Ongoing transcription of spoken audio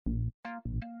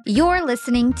You're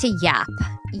listening to YAP,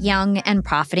 Young and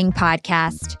Profiting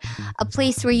Podcast, a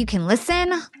place where you can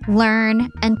listen, learn,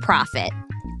 and profit.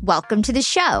 Welcome to the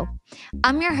show.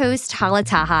 I'm your host, Hala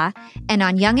Taha, and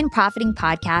on Young and Profiting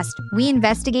Podcast, we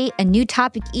investigate a new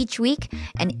topic each week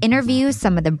and interview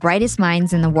some of the brightest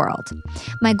minds in the world.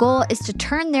 My goal is to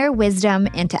turn their wisdom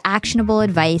into actionable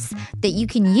advice that you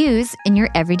can use in your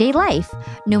everyday life,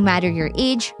 no matter your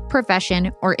age,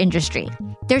 profession, or industry.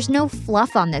 There's no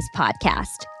fluff on this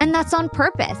podcast, and that's on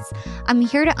purpose. I'm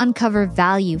here to uncover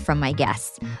value from my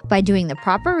guests by doing the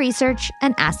proper research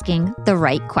and asking the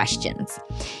right questions.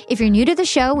 If you're new to the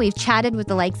show, we've chatted with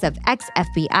the likes of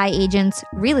ex-FBI agents,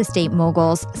 real estate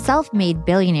moguls, self-made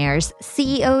billionaires,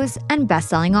 CEOs, and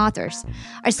best-selling authors.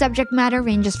 Our subject matter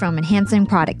ranges from enhancing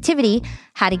productivity,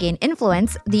 how to gain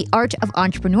influence, the art of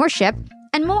entrepreneurship,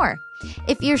 and more.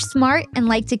 If you're smart and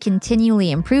like to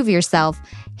continually improve yourself,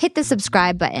 hit the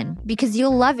subscribe button because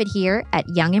you'll love it here at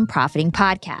Young and Profiting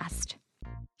Podcast.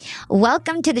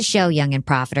 Welcome to the show, Young and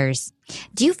Profiters.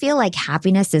 Do you feel like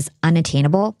happiness is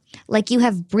unattainable? Like you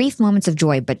have brief moments of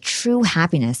joy, but true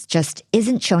happiness just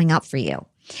isn't showing up for you?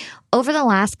 Over the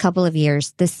last couple of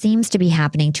years, this seems to be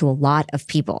happening to a lot of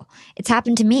people. It's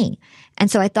happened to me. And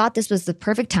so I thought this was the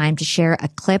perfect time to share a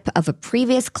clip of a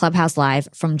previous Clubhouse Live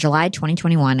from July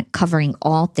 2021 covering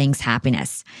all things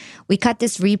happiness. We cut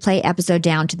this replay episode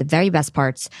down to the very best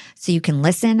parts so you can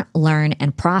listen, learn,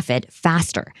 and profit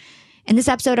faster. In this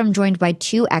episode, I'm joined by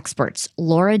two experts,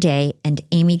 Laura Day and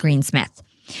Amy Greensmith.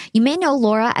 You may know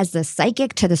Laura as the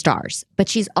psychic to the stars, but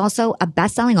she's also a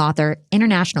best-selling author,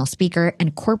 international speaker,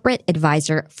 and corporate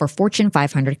advisor for Fortune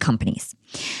 500 companies.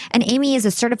 And Amy is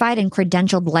a certified and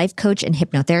credentialed life coach and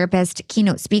hypnotherapist,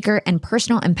 keynote speaker, and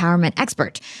personal empowerment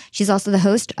expert. She's also the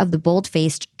host of the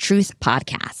Bold-Faced Truth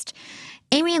podcast.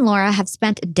 Amy and Laura have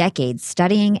spent decades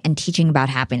studying and teaching about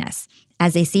happiness.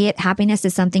 As they see it, happiness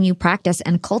is something you practice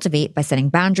and cultivate by setting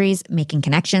boundaries, making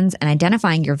connections, and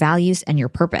identifying your values and your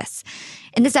purpose.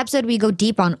 In this episode, we go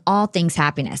deep on all things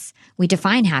happiness. We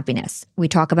define happiness. We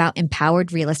talk about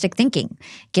empowered, realistic thinking,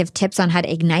 give tips on how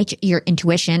to ignite your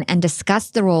intuition, and discuss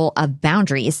the role of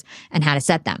boundaries and how to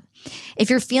set them.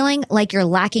 If you're feeling like you're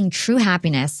lacking true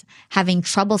happiness, having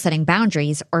trouble setting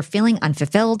boundaries, or feeling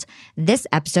unfulfilled, this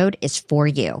episode is for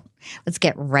you. Let's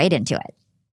get right into it.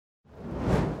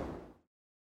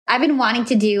 I've been wanting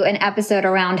to do an episode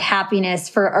around happiness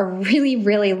for a really,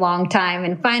 really long time.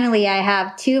 And finally, I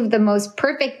have two of the most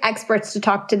perfect experts to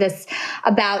talk to this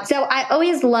about. So I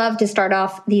always love to start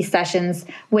off these sessions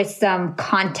with some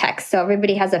context, so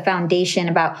everybody has a foundation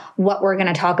about what we're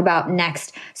going to talk about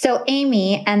next. So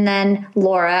Amy and then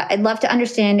Laura, I'd love to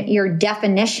understand your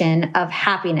definition of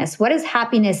happiness. What does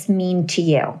happiness mean to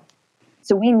you?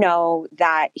 So we know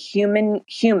that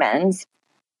humans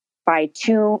by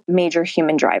two major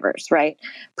human drivers, right?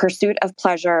 Pursuit of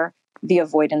pleasure, the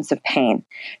avoidance of pain.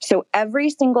 So every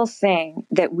single thing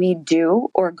that we do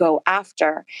or go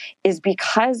after is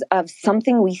because of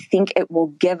something we think it will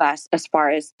give us as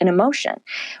far as an emotion.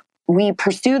 We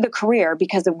pursue the career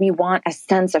because we want a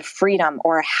sense of freedom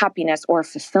or happiness or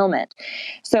fulfillment.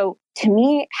 So to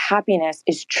me, happiness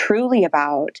is truly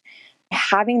about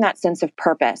having that sense of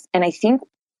purpose. And I think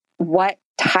what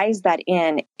ties that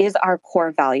in is our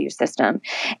core value system.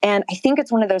 And I think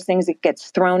it's one of those things that gets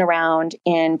thrown around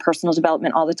in personal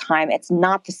development all the time. It's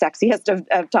not the sexiest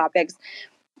of topics,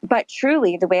 but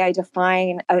truly the way I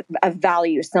define a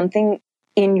value, something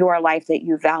in your life that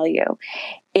you value,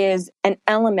 is an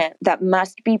element that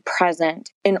must be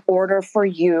present in order for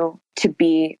you to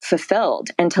be fulfilled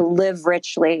and to live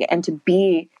richly and to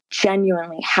be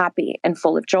genuinely happy and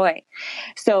full of joy.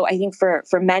 So I think for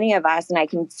many of us, and I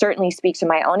can certainly speak to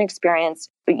my own experience,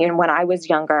 when I was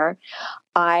younger,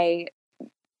 I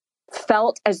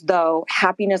felt as though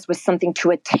happiness was something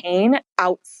to attain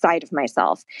outside of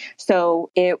myself. So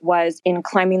it was in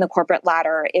climbing the corporate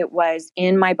ladder. It was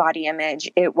in my body image.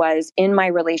 It was in my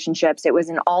relationships. It was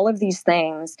in all of these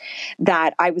things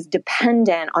that I was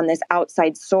dependent on this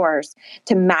outside source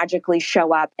to magically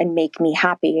show up and make me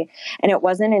happy. And it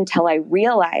wasn't until I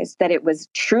realized that it was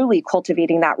truly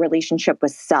cultivating that relationship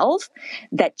with self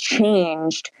that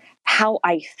changed how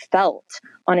I felt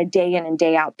on a day in and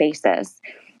day out basis.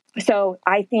 So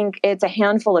I think it's a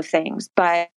handful of things,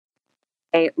 but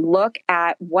look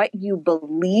at what you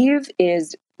believe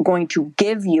is going to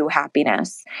give you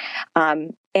happiness,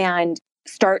 and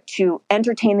start to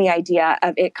entertain the idea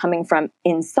of it coming from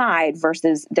inside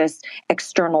versus this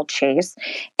external chase,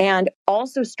 and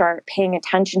also start paying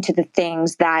attention to the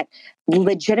things that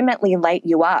legitimately light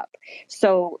you up.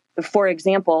 So, for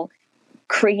example,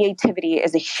 creativity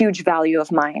is a huge value of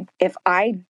mine. If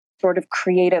I sort of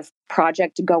creative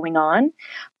project going on,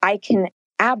 I can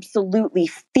absolutely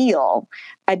feel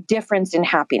a difference in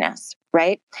happiness,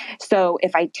 right? So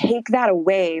if I take that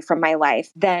away from my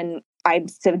life, then I'm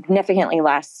significantly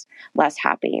less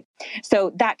happy.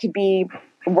 So that could be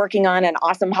working on an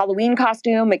awesome Halloween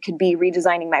costume. It could be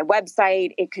redesigning my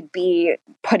website. It could be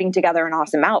putting together an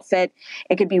awesome outfit.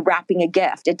 It could be wrapping a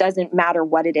gift. It doesn't matter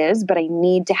what it is, but I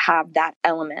need to have that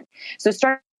element. So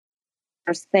start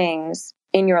those things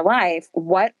in your life.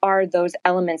 What are those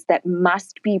elements that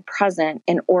must be present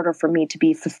in order for me to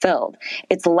be fulfilled?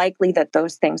 It's likely that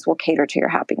those things will cater to your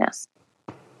happiness.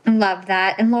 Love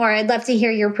that. And Laura, I'd love to hear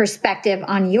your perspective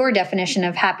on your definition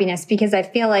of happiness, because I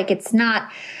feel like it's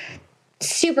not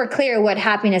super clear what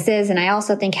happiness is. And I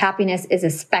also think happiness is a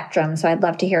spectrum. So I'd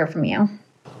love to hear from you.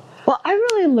 Well, I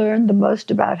really learned the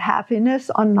most about happiness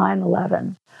on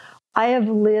 9/11. I have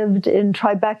lived in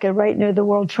Tribeca, right near the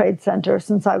World Trade Center,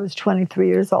 since I was 23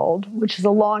 years old, which is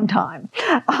a long time.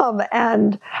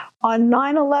 And on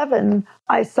 9/11,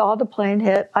 I saw the plane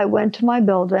hit. I went to my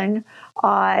building.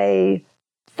 I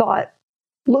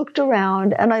looked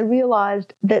around, and I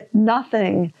realized that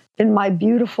nothing in my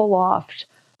beautiful loft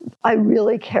I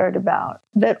really cared about,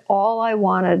 that all I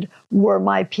wanted were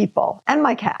my people and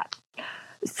my cat.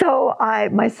 So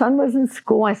my son was in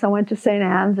school. My son went to St.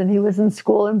 Anne's, and he was in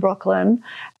school in Brooklyn.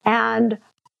 And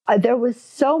there was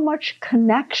so much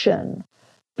connection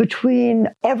between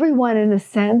everyone, in a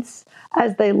sense,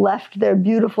 as they left their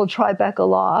beautiful Tribeca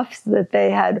lofts that they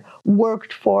had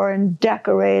worked for and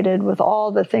decorated with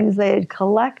all the things they had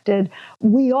collected.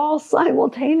 We all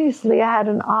simultaneously had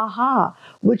an aha,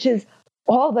 which is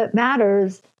all that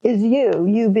matters is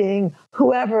you being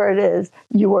whoever it is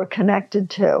you are connected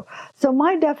to. So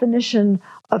my definition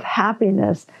of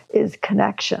happiness is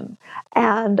connection.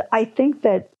 And I think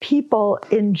that people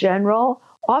in general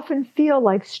often feel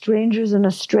like strangers in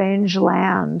a strange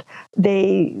land.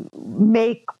 They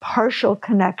make partial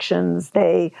connections.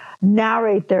 They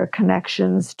narrate their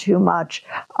connections too much.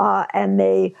 And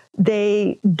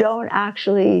they don't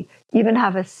actually even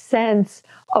have a sense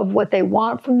of what they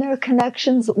want from their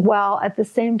connections, while at the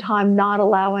same time not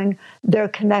allowing their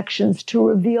connections to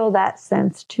reveal that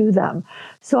sense to them.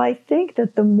 So I think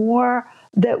that the more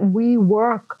that we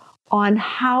work on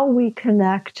how we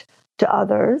connect to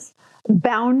others,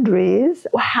 boundaries,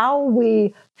 how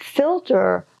we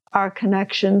filter our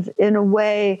connections in a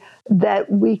way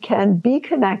that we can be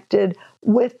connected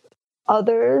with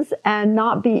others and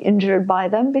not be injured by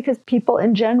them, because people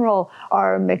in general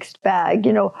are a mixed bag.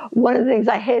 You know, one of the things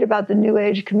I hate about the New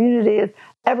Age community is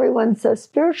everyone's so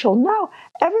spiritual. No,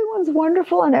 everyone's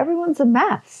wonderful and everyone's a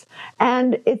mess.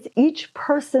 And it's each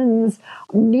person's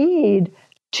need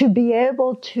to be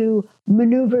able to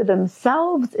maneuver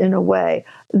themselves in a way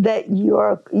that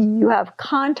you have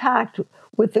contact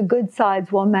with the good sides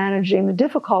while managing the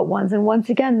difficult ones. And once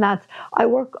again, I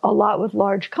work a lot with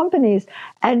large companies,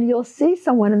 and you'll see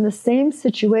someone in the same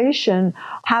situation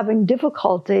having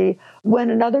difficulty when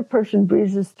another person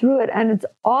breezes through it. And it's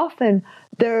often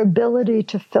their ability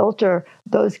to filter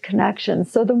those connections.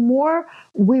 So the more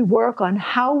we work on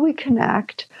how we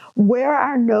connect, where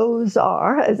our no's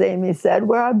are, as Amy said,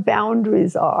 where our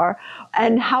boundaries are,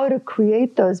 and how to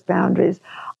create those boundaries,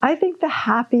 I think the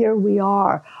happier we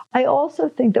are. I also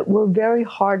think that we're very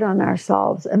hard on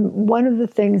ourselves. And one of the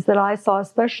things that I saw,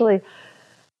 especially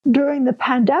during the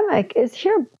pandemic, is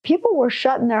here people were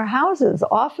shut in their houses,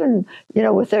 often,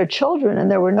 with their children, and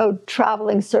there were no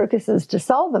traveling circuses to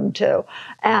sell them to.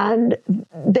 And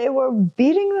they were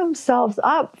beating themselves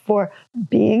up for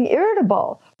being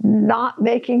irritable, not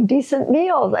making decent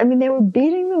meals. I mean, they were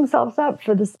beating themselves up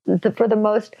for the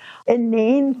most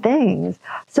inane things.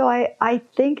 So I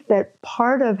think that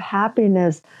part of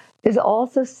happiness is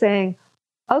also saying,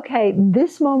 okay,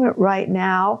 this moment right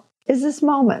now is this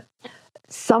moment.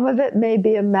 Some of it may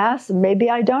be a mess. Maybe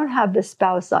I don't have the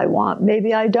spouse I want.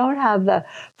 Maybe I don't have the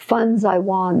funds I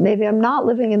want. Maybe I'm not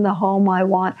living in the home I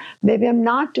want. Maybe I'm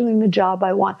not doing the job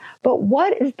I want. But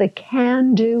what is the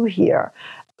can do here?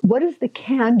 What is the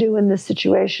can do in this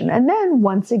situation? And then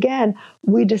once again,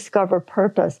 we discover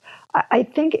purpose. I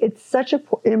think it's such an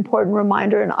important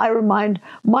reminder, and I remind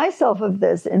myself of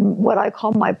this in what I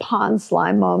call my pond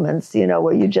slime moments,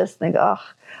 where you just think, oh,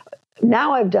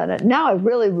 now I've done it. Now I've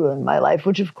really ruined my life,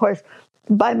 which of course,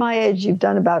 by my age, you've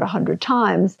done about 100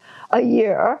 times a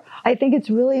year. I think it's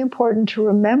really important to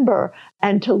remember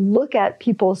and to look at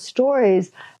people's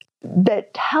stories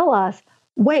that tell us,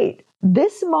 wait,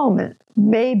 this moment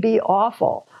may be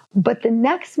awful, but the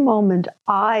next moment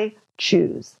I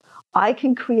choose. I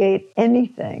can create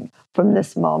anything from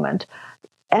this moment.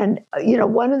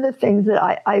 One of the things that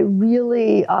I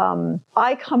really,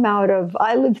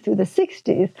 I lived through the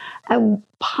 60s, and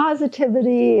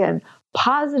positivity and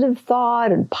positive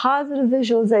thought and positive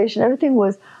visualization, everything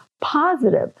was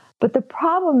positive. But the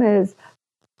problem is,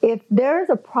 if there's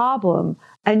a problem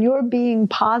and you're being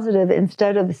positive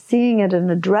instead of seeing it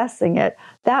and addressing it,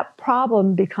 that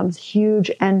problem becomes huge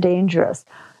and dangerous.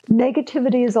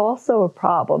 Negativity is also a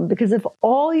problem, because if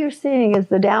all you're seeing is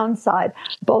the downside,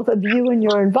 both of you and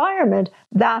your environment,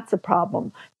 that's a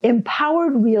problem.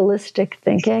 Empowered, realistic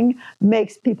thinking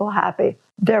makes people happy.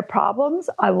 Their problems,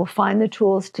 I will find the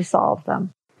tools to solve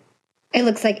them. It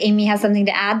looks like Amy has something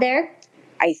to add there.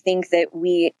 I think that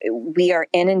we are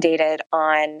inundated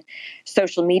on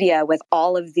social media with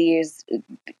all of these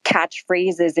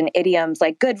catchphrases and idioms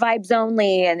like good vibes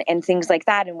only and things like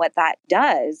that. And what that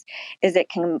does is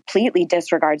it completely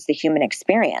disregards the human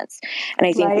experience. And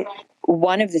I think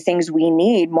one of the things we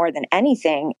need more than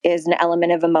anything is an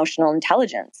element of emotional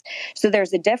intelligence. So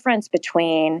there's a difference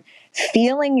between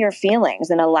feeling your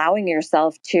feelings and allowing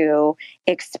yourself to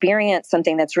experience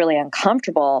something that's really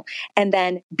uncomfortable and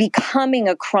then becoming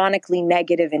a chronically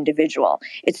negative individual.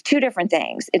 It's two different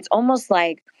things. It's almost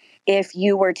like if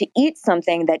you were to eat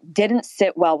something that didn't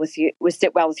sit well with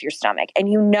your stomach, and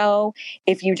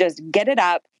if you just get it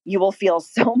up, you will feel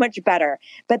so much better.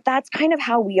 But that's kind of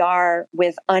how we are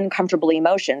with uncomfortable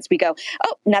emotions. We go,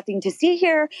 oh, nothing to see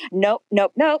here. Nope,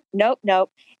 nope, nope, nope,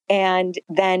 nope. And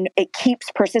then it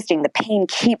keeps persisting. The pain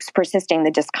keeps persisting.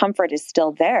 The discomfort is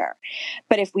still there.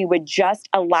 But if we would just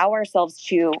allow ourselves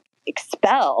to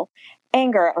expel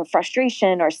anger or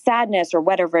frustration or sadness or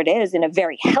whatever it is in a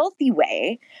very healthy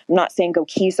way, I'm not saying go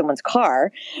key someone's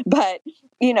car, but,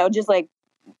 just like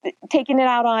taking it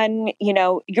out on,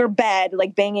 your bed,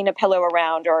 like banging a pillow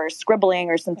around or scribbling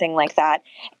or something like that,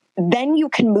 then you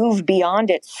can move beyond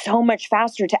it so much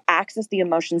faster to access the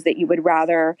emotions that you would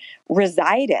rather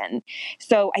reside in.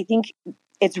 So I think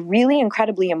it's really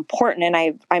incredibly important.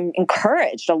 And I'm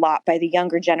encouraged a lot by the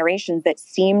younger generations that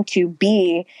seem to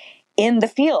be in the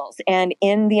feels and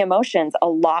in the emotions a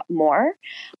lot more.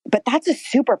 But that's a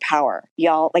superpower,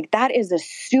 y'all. Like, that is a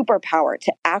superpower,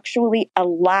 to actually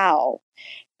allow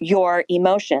your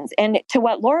emotions. And to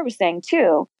what Laura was saying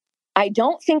too, I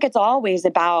don't think it's always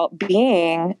about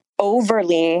being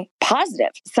overly positive.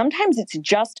 Sometimes it's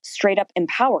just straight up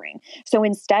empowering. So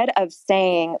instead of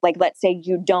saying, like, let's say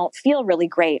you don't feel really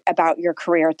great about your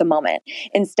career at the moment,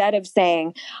 instead of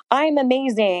saying, I'm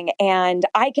amazing and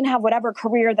I can have whatever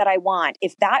career that I want,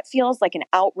 if that feels like an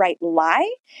outright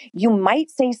lie, you might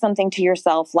say something to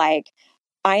yourself like,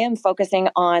 I am focusing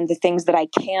on the things that I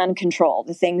can control,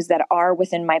 the things that are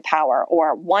within my power,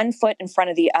 or one foot in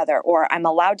front of the other, or I'm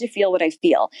allowed to feel what I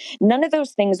feel. None of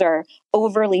those things are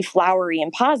overly flowery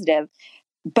and positive,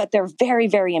 but they're very,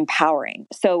 very empowering.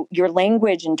 So your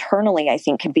language internally, I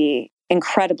think, can be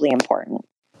incredibly important.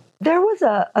 There was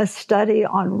a study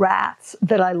on rats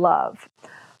that I love.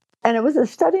 And it was a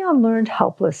study on learned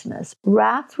helplessness.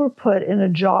 Rats were put in a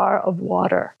jar of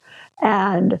water,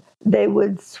 and they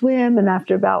would swim, and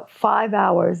after about 5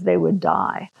 hours, they would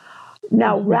die.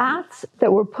 Now, rats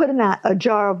that were put in a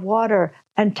jar of water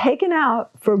and taken out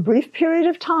for a brief period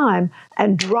of time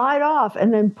and dried off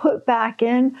and then put back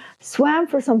in, swam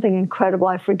for something incredible.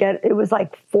 I forget, it was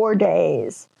like 4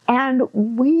 days. And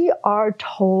we are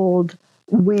told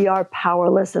we are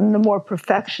powerless, and the more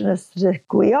perfectionistic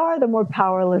we are, the more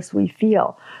powerless we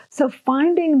feel. So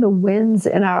finding the wins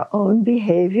in our own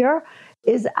behavior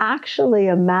is actually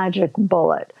a magic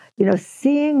bullet.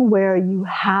 Seeing where you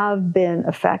have been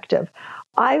effective.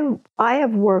 I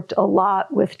have worked a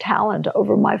lot with talent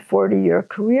over my 40-year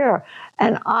career,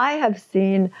 and I have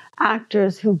seen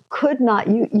actors who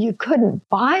you couldn't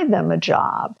buy them a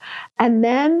job, and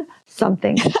then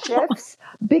something shifts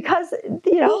because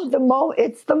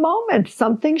it's the moment,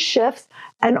 something shifts,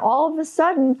 and all of a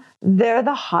sudden they're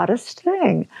the hottest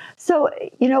thing. So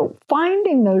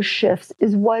finding those shifts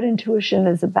is what intuition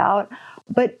is about,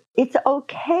 but it's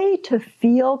okay to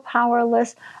feel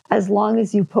powerless as long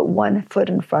as you put one foot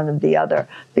in front of the other,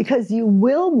 because you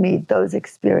will meet those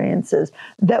experiences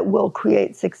that will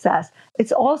create success.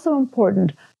 It's also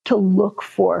important to look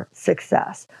for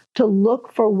success, to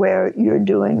look for where you're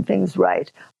doing things right.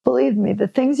 Believe me, the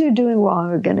things you're doing wrong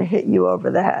are going to hit you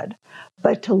over the head,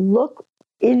 but to look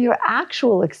in your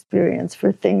actual experience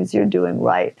for things you're doing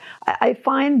right. I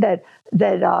find that in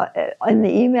the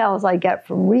emails I get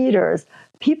from readers,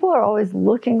 people are always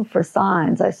looking for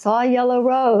signs. I saw a yellow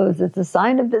rose. It's a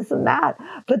sign of this and that.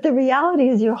 But the reality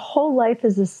is your whole life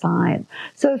is a sign.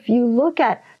 So if you look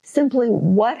at simply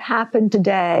what happened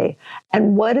today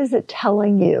and what is it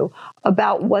telling you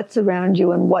about what's around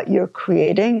you and what you're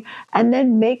creating, and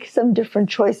then make some different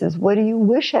choices. What do you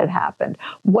wish had happened?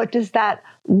 What does that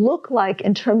look like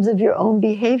in terms of your own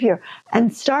behavior?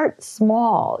 And start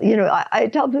small. I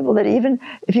tell people that even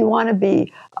if you want to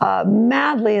be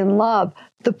madly in love,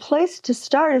 the place to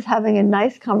start is having a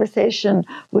nice conversation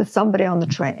with somebody on the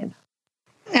train.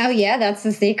 Oh, yeah, that's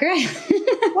the secret.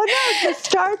 Well, no, to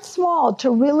start small, to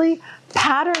really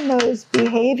pattern those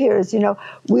behaviors.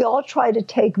 We all try to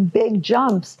take big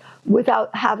jumps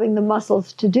without having the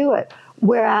muscles to do it.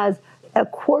 Whereas a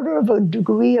quarter of a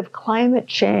degree of climate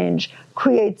change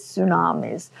creates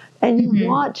tsunamis. And you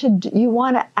want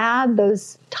to add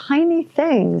those tiny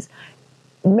things,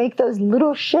 make those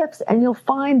little shifts, and you'll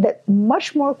find that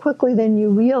much more quickly than you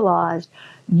realized,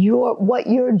 what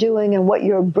you're doing and what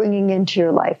you're bringing into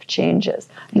your life changes.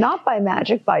 Not by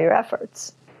magic, by your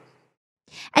efforts.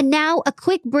 And now a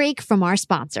quick break from our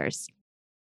sponsors.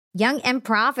 Young and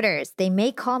Profiters, they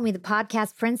may call me the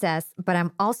podcast princess, but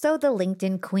I'm also the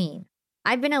LinkedIn queen.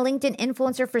 I've been a LinkedIn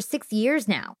influencer for 6 years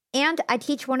now, and I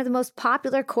teach one of the most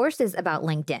popular courses about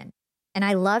LinkedIn. And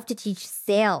I love to teach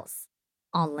sales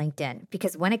on LinkedIn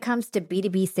because when it comes to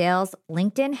B2B sales,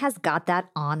 LinkedIn has got that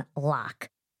on lock.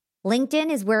 LinkedIn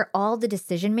is where all the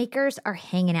decision makers are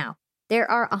hanging out. There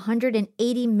are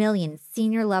 180 million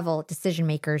senior level decision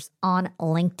makers on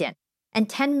LinkedIn and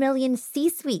 10 million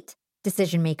C-suite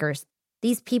decision makers.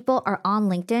 These people are on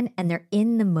LinkedIn and they're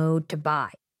in the mode to buy.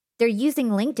 They're using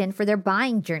LinkedIn for their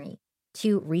buying journey,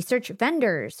 to research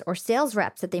vendors or sales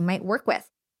reps that they might work with,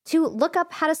 to look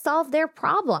up how to solve their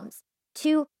problems,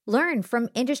 to learn from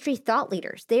industry thought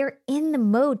leaders. They are in the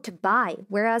mode to buy,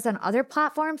 whereas on other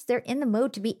platforms, they're in the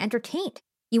mode to be entertained.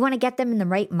 You want to get them in the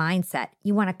right mindset.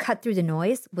 You want to cut through the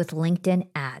noise with LinkedIn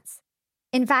ads.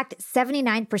 In fact,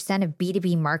 79% of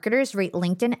B2B marketers rate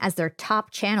LinkedIn as their top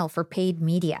channel for paid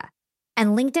media.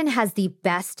 And LinkedIn has the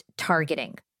best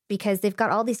targeting because they've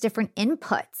got all these different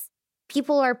inputs.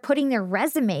 People are putting their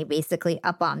resume basically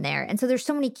up on there. And so there's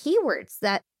so many keywords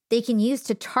that they can use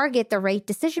to target the right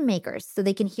decision makers so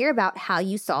they can hear about how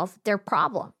you solve their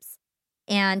problems.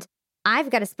 And I've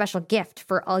got a special gift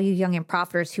for all you young and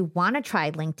profiters who want to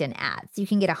try LinkedIn ads. You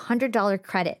can get a $100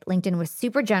 credit. LinkedIn was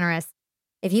super generous.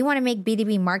 If you want to make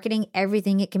B2B marketing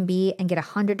everything it can be and get a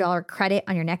 $100 credit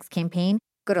on your next campaign,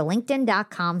 go to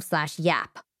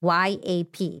linkedin.com/YAP,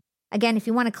 Y-A-P. Again, if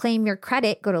you want to claim your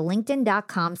credit, go to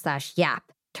linkedin.com/YAP.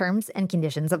 Terms and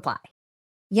conditions apply.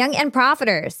 Young and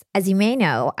Profiters, as you may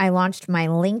know, I launched my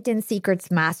LinkedIn Secrets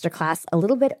Masterclass a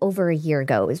little bit over a year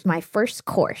ago. It was my first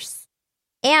course.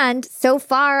 And so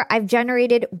far, I've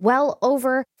generated well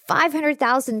over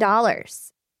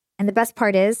 $500,000. And the best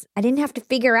part is, I didn't have to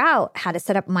figure out how to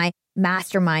set up my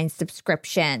mastermind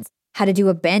subscriptions, how to do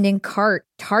abandoned cart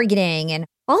targeting, and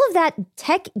all of that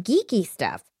tech geeky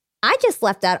stuff. I just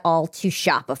left that all to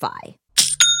Shopify.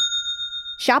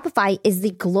 Shopify is the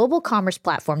global commerce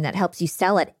platform that helps you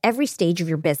sell at every stage of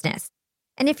your business.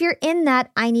 And if you're in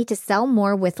that I need to sell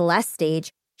more with less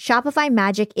stage, Shopify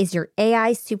Magic is your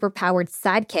AI superpowered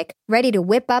sidekick ready to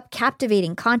whip up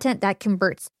captivating content that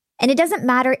converts. And it doesn't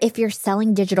matter if you're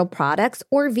selling digital products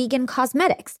or vegan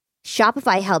cosmetics.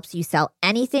 Shopify helps you sell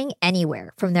anything,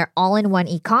 anywhere, from their all-in-one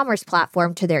e-commerce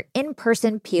platform to their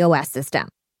in-person POS system.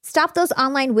 Stop those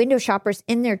online window shoppers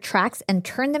in their tracks and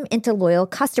turn them into loyal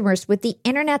customers with the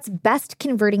internet's best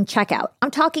converting checkout.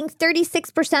 I'm talking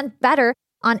 36% better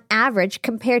on average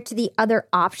compared to the other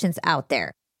options out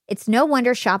there. It's no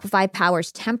wonder Shopify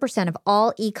powers 10% of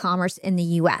all e-commerce in the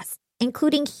US,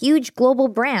 including huge global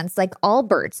brands like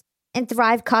Allbirds and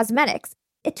Thrive Cosmetics.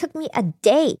 It took me a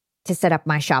day to set up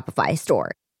my Shopify store.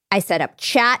 I set up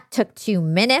chat, took 2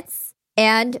 minutes,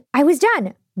 and I was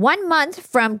done. 1 month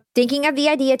from thinking of the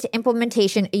idea to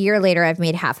implementation, a year later, I've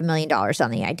made $500,000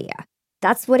 on the idea.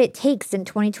 That's what it takes in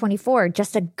 2024,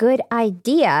 just a good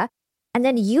idea, and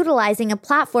then utilizing a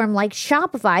platform like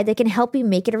Shopify that can help you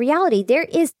make it a reality. There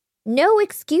is no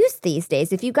excuse these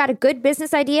days. If you've got a good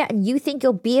business idea and you think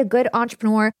you'll be a good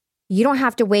entrepreneur, you don't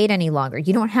have to wait any longer.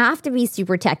 You don't have to be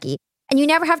super techie, and you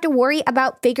never have to worry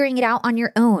about figuring it out on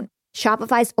your own.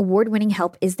 Shopify's award-winning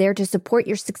help is there to support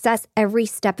your success every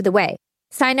step of the way.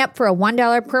 Sign up for a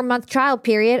 $1 per month trial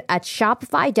period at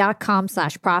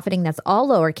shopify.com/profiting. That's all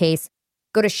lowercase.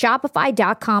 Go to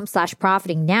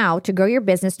shopify.com/profiting now to grow your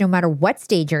business no matter what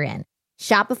stage you're in.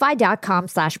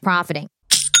 Shopify.com/profiting.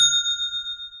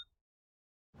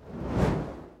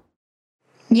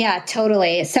 Yeah,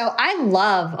 totally. So I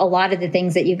love a lot of the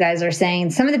things that you guys are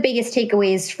saying. Some of the biggest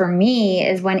takeaways for me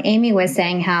is when Amy was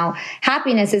saying how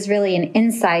happiness is really an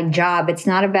inside job. It's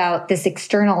not about this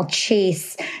external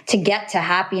chase to get to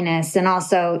happiness. And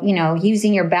also,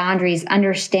 using your boundaries,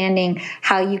 understanding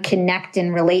how you connect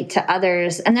and relate to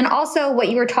others. And then also what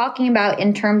you were talking about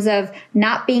in terms of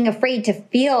not being afraid to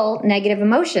feel negative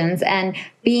emotions and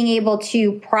being able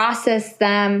to process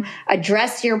them,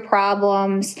 address your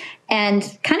problems,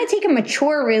 and kind of take a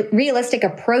mature, realistic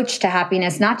approach to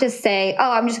happiness, not just say,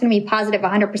 oh, I'm just going to be positive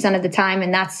 100% of the time.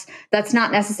 And that's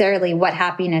not necessarily what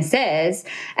happiness is.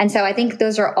 And so I think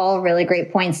those are all really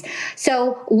great points.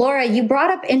 So Laura, you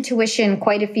brought up intuition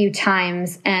quite a few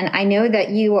times, and I know that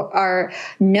you are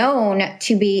known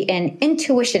to be an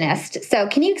intuitionist. So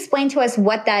can you explain to us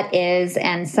what that is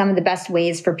and some of the best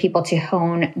ways for people to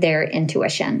hone their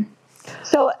intuition?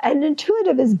 So an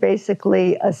intuitive is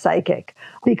basically a psychic.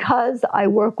 Because I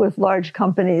work with large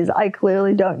companies, I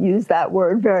clearly don't use that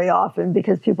word very often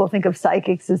because people think of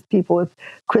psychics as people with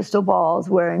crystal balls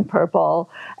wearing purple.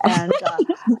 And,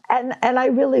 and I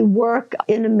really work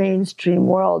in a mainstream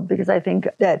world because I think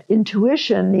that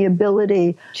intuition, the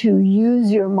ability to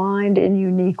use your mind in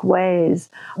unique ways,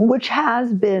 which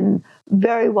has been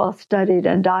very well studied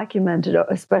and documented,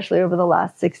 especially over the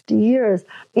last 60 years,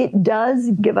 it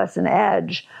does give us an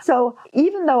edge. So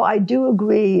even though I do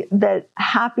agree that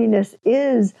happiness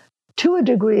is, to a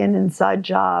degree, an inside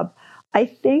job, I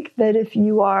think that if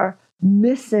you are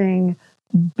missing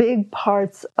big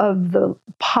parts of the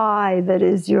pie that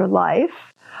is your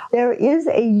life, there is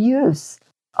a use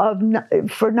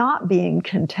for not being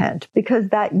content, because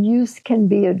that use can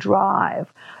be a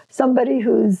drive. Somebody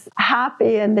who's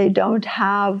happy and they don't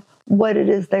have what it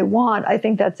is they want, I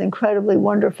think that's incredibly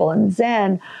wonderful and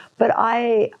Zen. But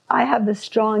I have the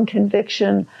strong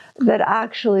conviction that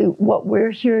actually what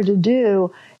we're here to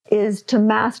do is to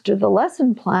master the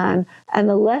lesson plan. And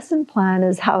the lesson plan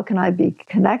is, how can I be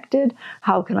connected?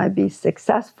 How can I be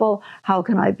successful? How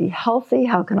can I be healthy?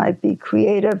 How can I be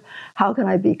creative? How can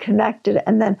I be connected?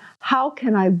 And then how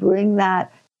can I bring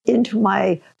that into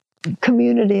my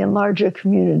community and larger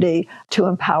community to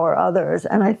empower others?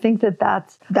 And I think that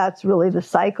that's really the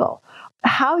cycle.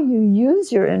 How you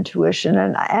use your intuition,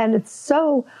 and it's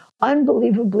so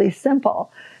unbelievably simple,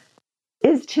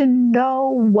 is to know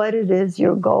what it is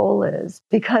your goal is,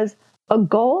 because a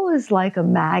goal is like a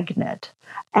magnet.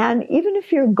 And even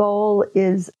if your goal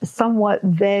is somewhat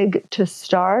vague to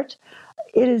start,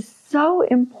 it is so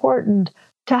important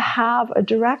to have a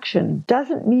direction.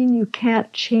 Doesn't mean you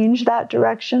can't change that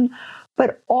direction,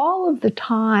 but all of the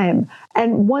time,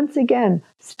 and once again,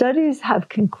 studies have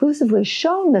conclusively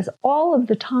shown this, all of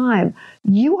the time,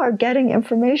 you are getting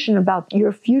information about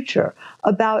your future,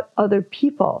 about other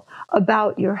people,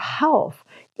 about your health,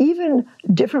 even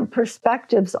different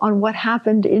perspectives on what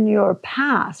happened in your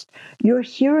past. You're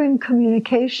hearing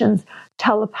communications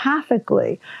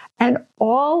telepathically, and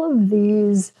all of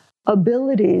these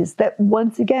abilities that,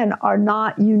 once again, are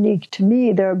not unique to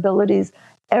me, they're abilities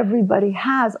everybody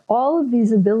has. All of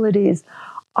these abilities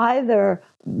either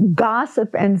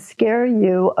gossip and scare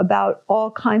you about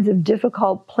all kinds of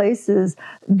difficult places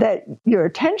that your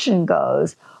attention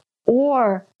goes,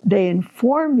 or they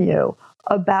inform you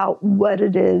about what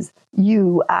it is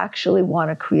you actually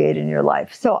want to create in your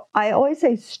life. So I always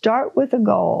say, start with a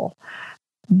goal.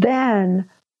 Then,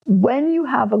 when you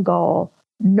have a goal,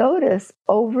 notice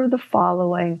over the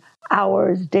following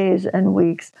hours, days, and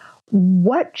weeks,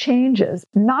 what changes,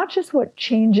 not just what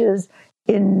changes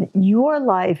in your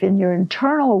life, in your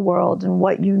internal world and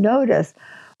what you notice,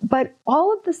 but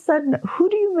all of a sudden, who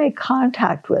do you make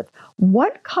contact with?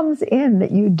 What comes in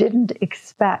that you didn't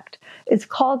expect? It's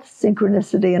called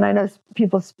synchronicity, and I know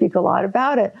people speak a lot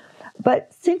about it,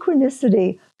 but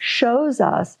synchronicity shows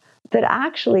us that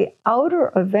actually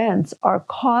outer events are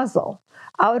causal.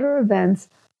 Outer events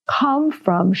come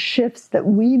from shifts that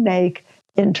we make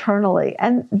internally.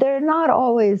 And they're not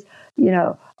always,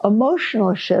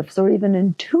 emotional shifts or even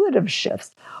intuitive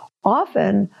shifts.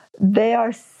 Often they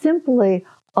are simply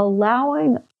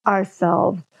allowing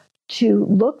ourselves to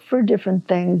look for different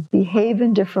things, behave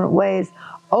in different ways,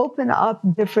 open up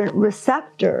different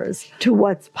receptors to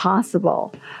what's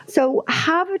possible. So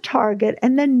have a target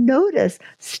and then notice,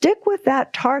 stick with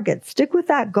that target, stick with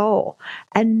that goal,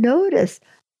 and notice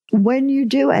when you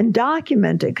do, and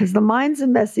document it, because the mind's a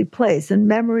messy place and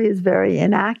memory is very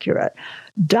inaccurate.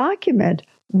 Document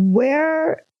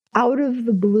where out of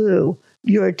the blue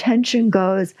your attention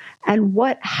goes and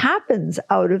what happens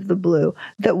out of the blue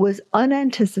that was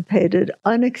unanticipated,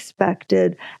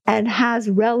 unexpected, and has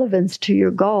relevance to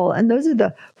your goal. And those are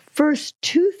the first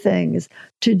two things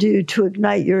to do to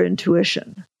ignite your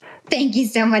intuition. Thank you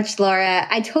so much, Laura.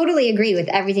 I totally agree with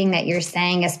everything that you're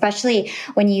saying, especially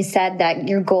when you said that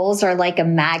your goals are like a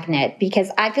magnet, because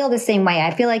I feel the same way.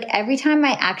 I feel like every time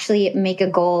I actually make a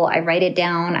goal, I write it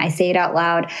down, I say it out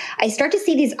loud, I start to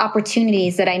see these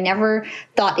opportunities that I never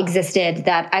thought existed,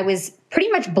 that I was pretty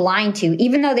much blind to,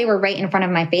 even though they were right in front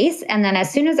of my face. And then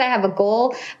as soon as I have a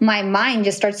goal, my mind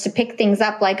just starts to pick things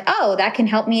up like, oh, that can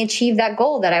help me achieve that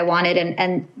goal that I wanted.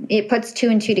 And it puts two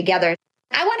and two together.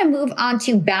 I want to move on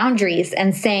to boundaries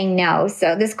and saying no.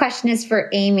 So this question is for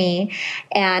Amy.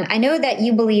 And I know that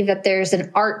you believe that there's an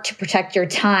art to protect your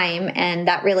time, and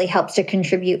that really helps to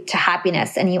contribute to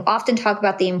happiness. And you often talk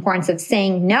about the importance of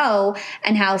saying no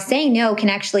and how saying no can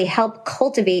actually help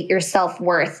cultivate your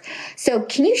self-worth. So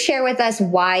can you share with us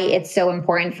why it's so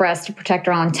important for us to protect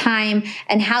our own time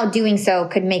and how doing so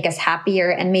could make us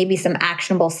happier, and maybe some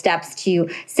actionable steps to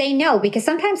say no? Because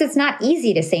sometimes it's not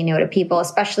easy to say no to people,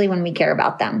 especially when we care about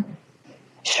them.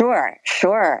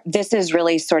 Sure. This is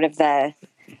really sort of the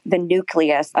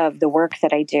nucleus of the work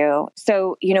that I do.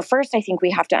 So, first, I think we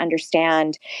have to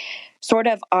understand sort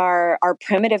of our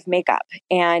primitive makeup.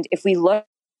 And if we look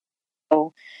at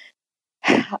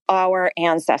our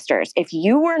ancestors, if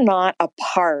you were not a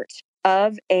part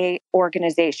of a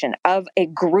organization, of a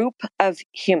group of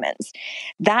humans,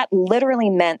 that literally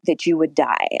meant that you would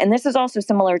die. And this is also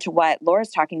similar to what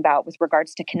Laura's talking about with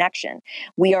regards to connection.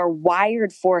 We are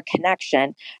wired for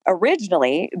connection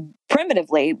originally,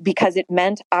 primitively, because it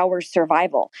meant our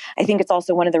survival. I think it's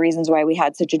also one of the reasons why we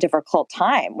had such a difficult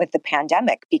time with the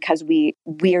pandemic, because we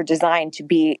are designed to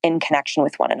be in connection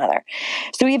with one another.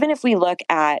 So even if we look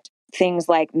at things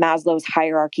like Maslow's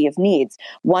hierarchy of needs,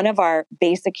 one of our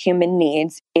basic human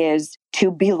needs is to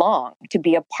belong, to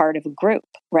be a part of a group,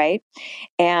 right?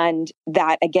 And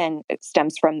that, again,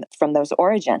 stems from those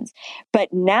origins. But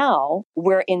now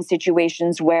we're in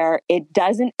situations where it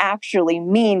doesn't actually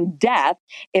mean death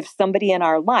if somebody in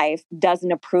our life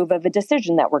doesn't approve of a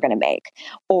decision that we're going to make,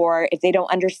 or if they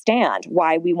don't understand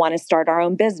why we want to start our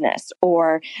own business,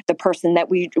 or the person that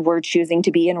we're choosing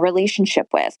to be in relationship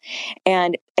with.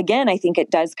 And again, I think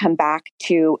it does come back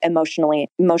to emotional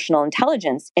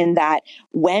intelligence, in that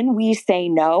when we say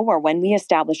no, or when we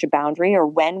establish a boundary, or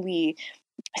when we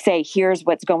say, here's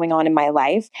what's going on in my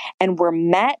life, and we're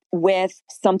met with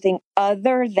something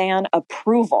other than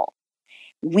approval,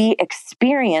 we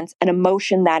experience an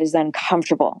emotion that is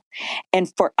uncomfortable.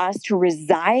 And for us to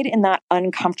reside in that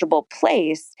uncomfortable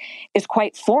place is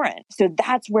quite foreign. So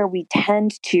that's where we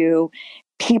tend to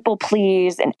people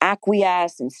please and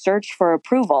acquiesce and search for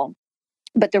approval.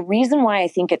 But the reason why I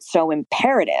think it's so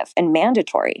imperative and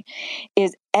mandatory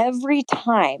is every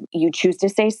time you choose to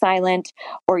stay silent,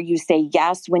 or you say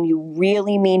yes when you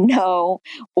really mean no,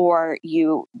 or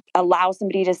you allow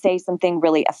somebody to say something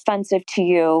really offensive to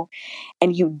you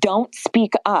and you don't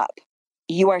speak up,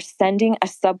 you are sending a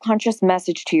subconscious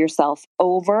message to yourself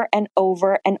over and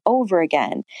over and over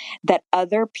again that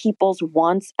other people's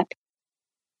wants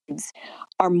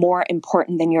are more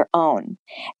important than your own.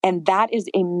 And that is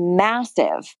a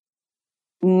massive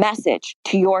message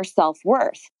to your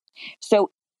self-worth.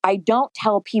 So I don't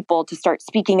tell people to start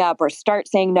speaking up or start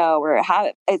saying no or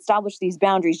establish these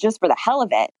boundaries just for the hell of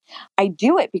it. I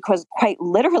do it because quite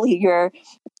literally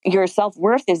your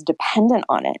self-worth is dependent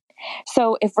on it.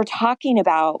 So if we're talking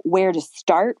about where to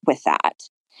start with that,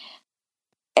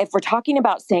 if we're talking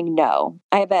about saying no,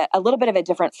 I have a little bit of a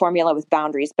different formula with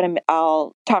boundaries, but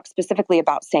I'll talk specifically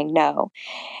about saying no.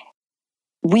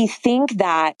 We think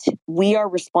that we are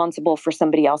responsible for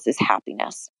somebody else's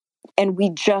happiness, and we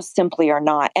just simply are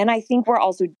not. And I think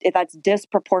that's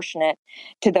disproportionate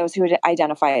to those who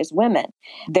identify as women.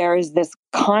 There is this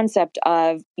concept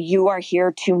of you are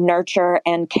here to nurture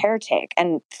and caretake.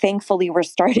 And thankfully, we're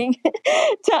starting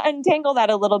to untangle that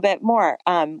a little bit more.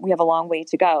 We have a long way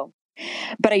to go.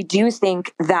 But I do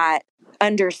think that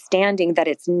understanding that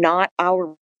it's not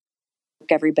our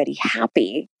make everybody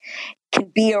happy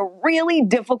can be a really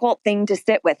difficult thing to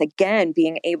sit with. Again,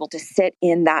 being able to sit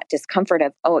in that discomfort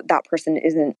of, oh, that person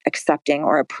isn't accepting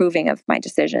or approving of my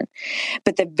decision.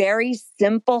 But the very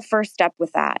simple first step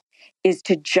with that is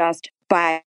to just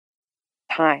buy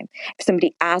time. If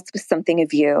somebody asks something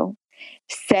of you,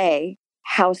 say,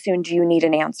 how soon do you need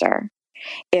an answer?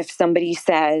 If somebody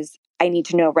says, I need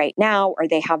to know right now, or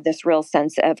they have this real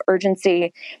sense of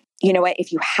urgency, you know what,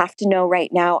 if you have to know right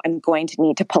now, I'm going to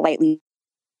need to politely,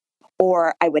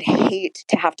 or I would hate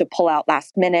to have to pull out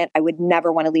last minute. I would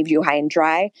never want to leave you high and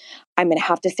dry. I'm going to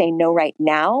have to say no right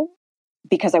now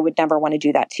because I would never want to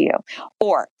do that to you.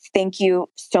 Or thank you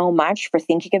so much for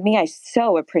thinking of me. I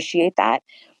so appreciate that.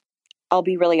 I'll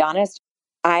be really honest.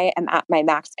 I am at my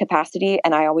max capacity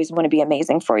and I always want to be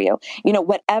amazing for you.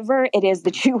 Whatever it is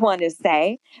that you want to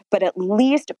say, but at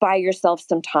least buy yourself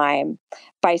some time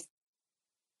by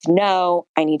no,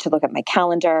 I need to look at my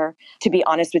calendar. To be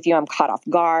honest with you, I'm caught off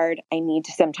guard. I need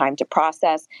some time to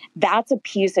process. That's a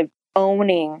piece of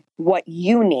owning what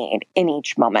you need in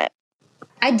each moment.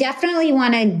 I definitely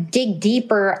want to dig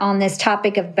deeper on this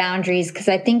topic of boundaries because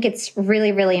I think it's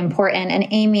really, really important. And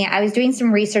Amy, I was doing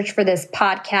some research for this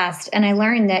podcast and I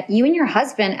learned that you and your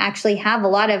husband actually have a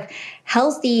lot of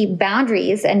healthy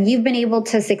boundaries and you've been able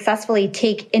to successfully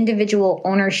take individual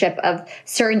ownership of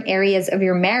certain areas of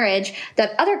your marriage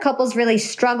that other couples really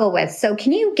struggle with. So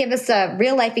can you give us a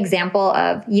real life example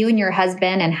of you and your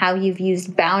husband and how you've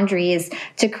used boundaries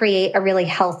to create a really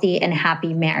healthy and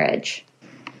happy marriage?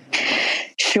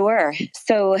 Sure.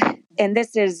 So, and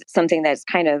this is something that's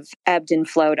kind of ebbed and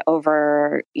flowed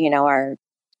over, our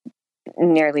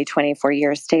nearly 24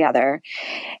 years together.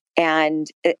 And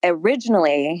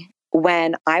originally,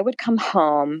 when I would come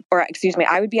home, or excuse me,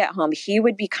 I would be at home, he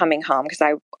would be coming home because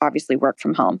I obviously work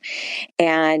from home.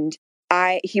 And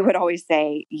he would always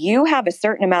say, you have a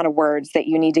certain amount of words that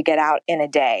you need to get out in a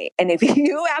day. And if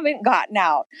you haven't gotten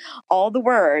out all the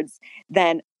words,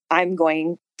 then I'm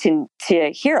going to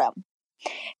hear them.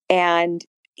 And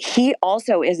he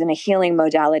also is in a healing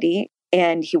modality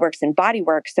and he works in body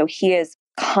work. So he is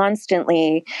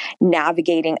constantly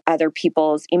navigating other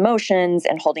people's emotions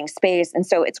and holding space. And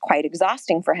so it's quite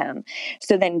exhausting for him.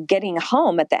 So then getting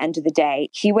home at the end of the day,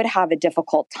 he would have a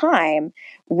difficult time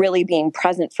really being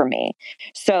present for me.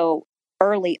 So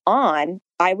early on,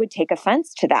 I would take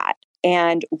offense to that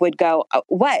and would go,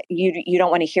 what? You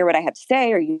don't want to hear what I have to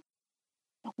say, or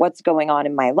what's going on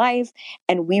in my life.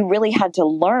 And we really had to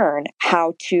learn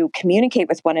how to communicate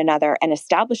with one another and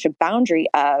establish a boundary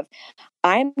of,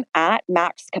 I'm at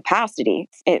max capacity.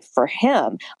 For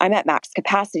him, I'm at max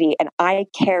capacity and I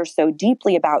care so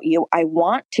deeply about you. I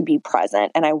want to be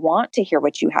present and I want to hear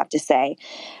what you have to say,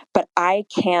 but I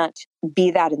can't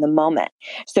be that in the moment.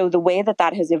 So the way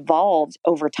that has evolved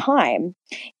over time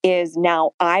is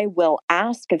now I will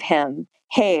ask of him,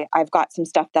 hey, I've got some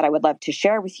stuff that I would love to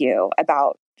share with you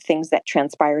about things that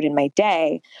transpired in my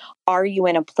day. Are you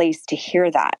in a place to hear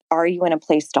that? Are you in a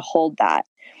place to hold that?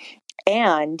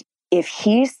 And if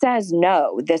he says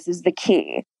no, this is the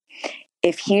key.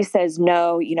 If he says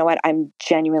no, you know what, I'm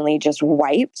genuinely just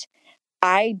wiped,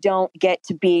 I don't get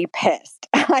to be pissed.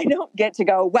 I don't get to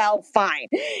go, well, fine.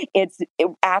 It's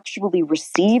actually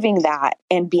receiving that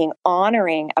and being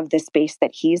honoring of the space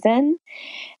that he's in.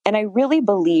 And I really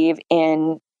believe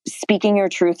in speaking your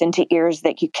truth into ears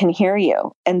that can hear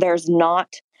you. And there's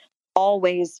not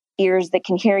always ears that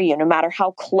can hear you, no matter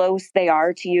how close they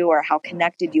are to you or how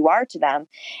connected you are to them.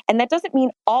 And that doesn't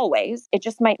mean always. It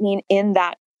just might mean in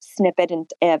that snippet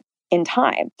in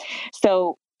time.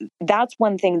 So that's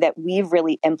one thing that we've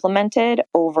really implemented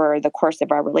over the course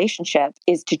of our relationship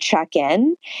is to check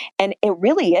in. And it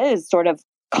really is sort of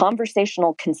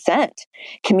conversational consent,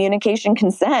 communication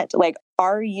consent. Like,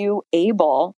 are you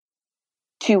able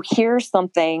to hear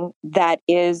something that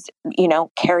is,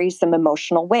 carries some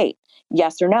emotional weight?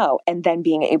 Yes or no? And then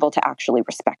being able to actually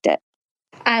respect it.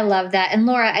 I love that. And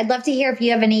Laura, I'd love to hear if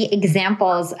you have any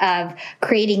examples of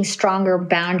creating stronger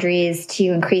boundaries to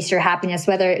increase your happiness,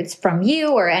 whether it's from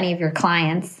you or any of your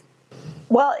clients.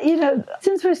 Well,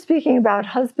 since we're speaking about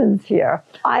husbands here,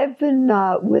 I've been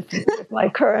with my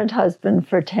current husband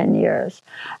for 10 years.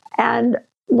 And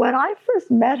when I first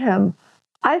met him,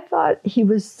 I thought he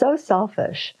was so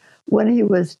selfish. When he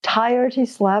was tired, he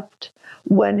slept.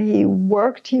 When he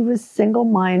worked, he was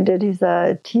single-minded. He's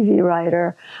a TV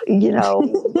writer.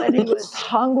 When he was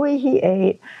hungry, he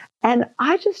ate. And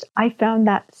I found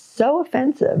that so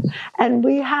offensive. And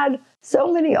we had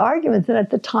so many arguments. And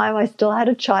at the time, I still had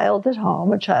a child at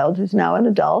home, a child who's now an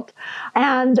adult.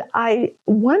 And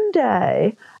one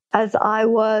day, as I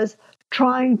was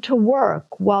trying to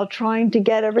work while trying to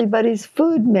get everybody's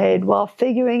food made, while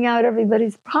figuring out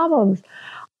everybody's problems,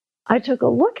 I took a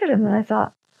look at him and I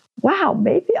thought, wow,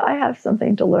 maybe I have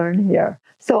something to learn here.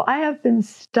 So I have been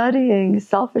studying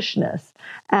selfishness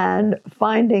and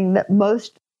finding that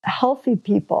most healthy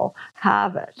people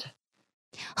have it.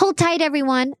 Hold tight,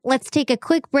 everyone. Let's take a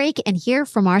quick break and hear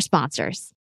from our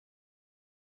sponsors.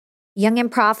 Young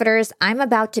and Profiters, I'm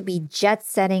about to be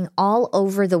jet-setting all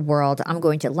over the world. I'm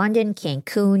going to London,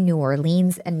 Cancun, New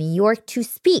Orleans, and New York to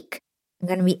speak. I'm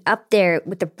going to be up there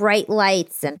with the bright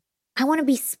lights, and I want to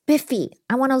be spiffy.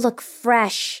 I want to look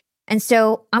fresh. And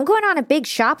so I'm going on a big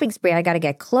shopping spree. I got to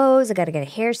get clothes. I got to get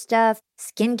hair stuff,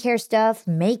 skincare stuff,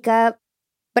 makeup.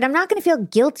 But I'm not going to feel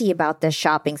guilty about this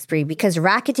shopping spree because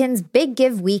Rakuten's Big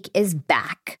Give Week is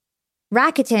back.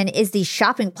 Rakuten is the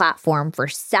shopping platform for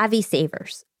savvy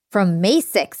savers. From May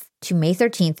 6th to May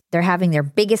 13th, they're having their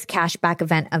biggest cashback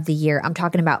event of the year. I'm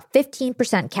talking about 15%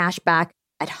 cashback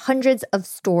at hundreds of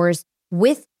stores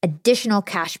with additional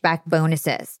cashback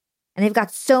bonuses. And they've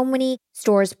got so many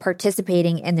stores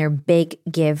participating in their big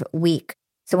give week.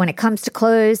 So when it comes to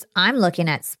clothes, I'm looking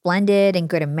at Splendid and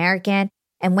Good American.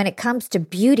 And when it comes to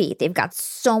beauty, they've got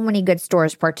so many good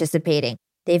stores participating.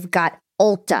 They've got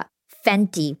Ulta,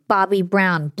 Fenty, Bobbi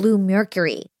Brown, Blue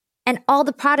Mercury, and all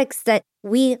the products that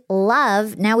we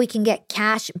love. Now we can get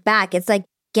cash back. It's like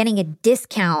getting a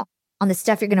discount on the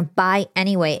stuff you're going to buy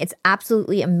anyway. It's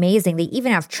absolutely amazing. They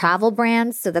even have travel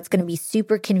brands, so that's going to be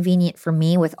super convenient for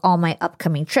me with all my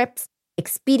upcoming trips.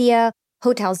 Expedia,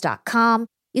 Hotels.com.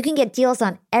 You can get deals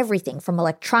on everything from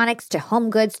electronics to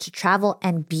home goods to travel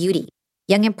and beauty.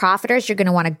 Young and profiters, you're going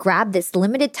to want to grab this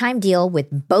limited time deal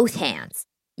with both hands.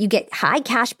 You get high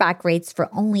cashback rates for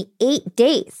only 8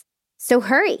 days. So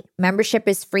hurry. Membership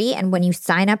is free, and when you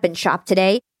sign up and shop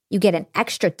today, you get an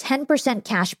extra 10%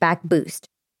 cashback boost.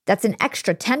 That's an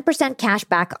extra 10%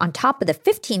 cashback on top of the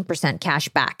 15%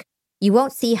 cashback. You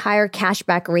won't see higher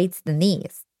cashback rates than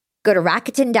these. Go to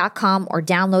Rakuten.com or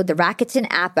download the Rakuten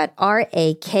app at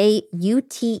Rakuten.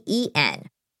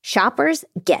 Shoppers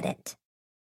get it.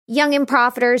 Young and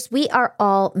profiters, we are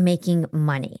all making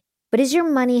money. But is your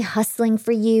money hustling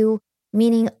for you?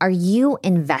 Meaning, are you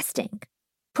investing?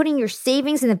 Putting your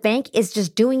savings in the bank is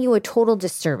just doing you a total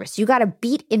disservice. You got to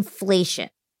beat inflation.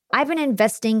 I've been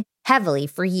investing heavily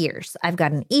for years. I've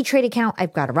got an E-Trade account.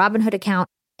 I've got a Robinhood account.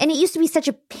 And it used to be such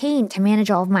a pain to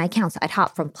manage all of my accounts. I'd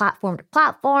hop from platform to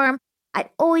platform. I'd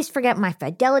always forget my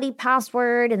Fidelity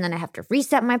password, and then I have to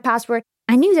reset my password.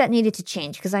 I knew that needed to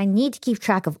change because I need to keep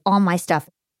track of all my stuff.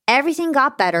 Everything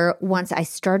got better once I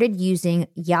started using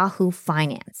Yahoo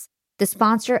Finance, the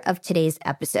sponsor of today's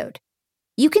episode.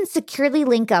 You can securely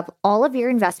link up all of your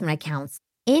investment accounts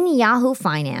in Yahoo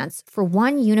Finance for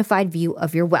one unified view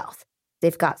of your wealth.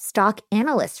 They've got stock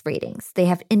analyst ratings. They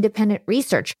have independent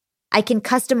research. I can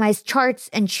customize charts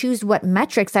and choose what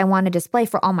metrics I want to display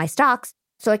for all my stocks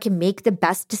so I can make the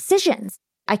best decisions.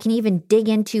 I can even dig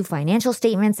into financial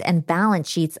statements and balance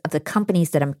sheets of the companies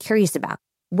that I'm curious about.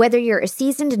 Whether you're a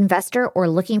seasoned investor or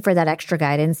looking for that extra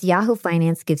guidance, Yahoo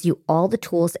Finance gives you all the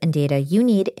tools and data you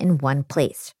need in one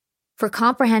place. For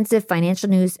comprehensive financial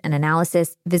news and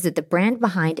analysis, visit the brand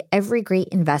behind every great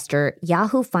investor,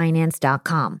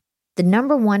 yahoofinance.com, the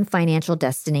 #1 financial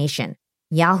destination,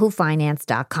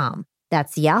 yahoofinance.com.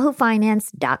 That's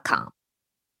yahoofinance.com.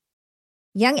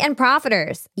 Young and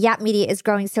profiters, Yap Media is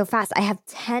growing so fast. I have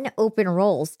 10 open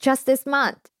roles just this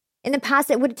month. In the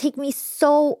past, it would take me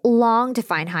so long to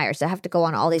find hires. I have to go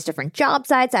on all these different job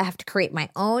sites. I have to create my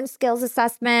own skills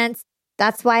assessments.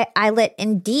 That's why I let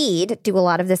Indeed do a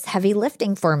lot of this heavy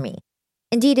lifting for me.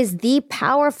 Indeed is the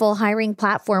powerful hiring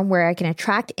platform where I can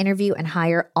attract, interview, and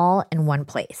hire all in one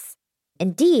place.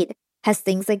 Indeed has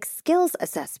things like skills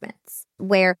assessments,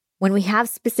 where when we have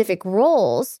specific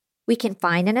roles, we can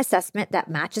find an assessment that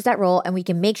matches that role and we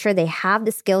can make sure they have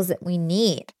the skills that we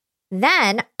need.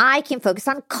 Then I can focus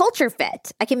on culture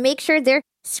fit. I can make sure they're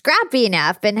scrappy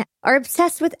enough and are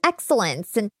obsessed with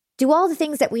excellence and do all the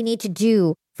things that we need to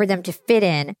do for them to fit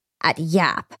in at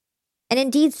Yap. And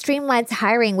Indeed streamlines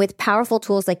hiring with powerful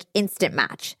tools like Instant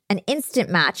Match. An Instant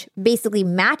Match basically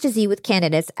matches you with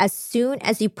candidates as soon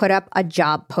as you put up a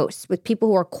job post with people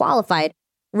who are qualified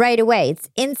right away. It's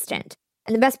instant.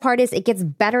 And the best part is it gets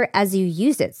better as you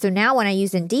use it. So now when I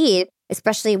use Indeed,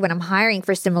 especially when I'm hiring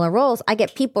for similar roles, I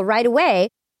get people right away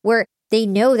where they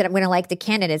know that I'm going to like the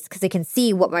candidates because they can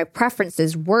see what my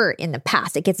preferences were in the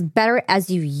past. It gets better as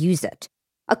you use it.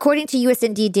 According to US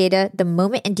Indeed data, the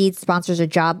moment Indeed sponsors a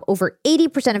job, over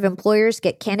 80% of employers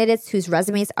get candidates whose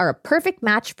resumes are a perfect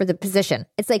match for the position.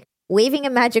 It's like waving a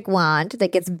magic wand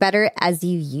that gets better as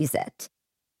you use it.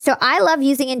 So I love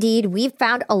using Indeed. We've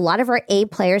found a lot of our A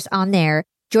players on there.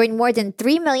 Join more than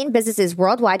 3 million businesses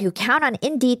worldwide who count on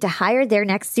Indeed to hire their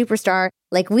next superstar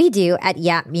like we do at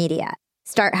Yap Media.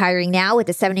 Start hiring now with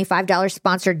a $75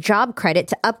 sponsored job credit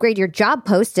to upgrade your job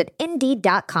post at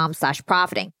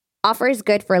Indeed.com/profiting. Offer is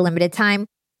good for a limited time.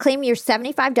 Claim your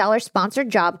 $75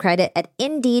 sponsored job credit at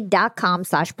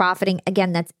Indeed.com/profiting.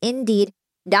 Again, that's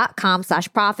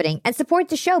Indeed.com/profiting. And support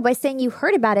the show by saying you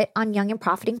heard about it on Young and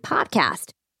Profiting Podcast.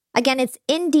 Again, it's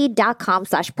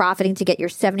Indeed.com/profiting to get your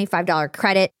 $75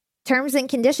 credit. Terms and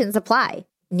conditions apply.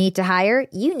 Need to hire?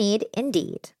 You need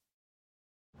Indeed.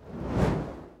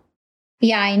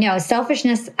 Yeah, I know.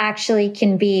 Selfishness actually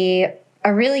can be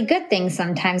a really good thing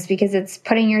sometimes because it's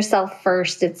putting yourself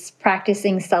first, it's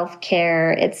practicing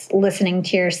self-care, it's listening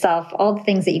to yourself, all the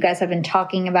things that you guys have been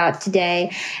talking about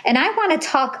today. And I want to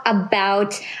talk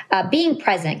about being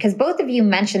present, because both of you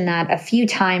mentioned that a few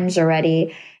times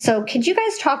already. So could you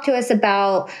guys talk to us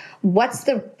about what's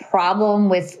the problem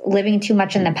with living too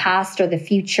much in the past or the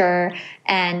future,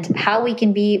 and how we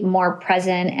can be more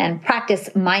present and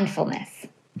practice mindfulness?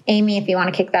 Amy, if you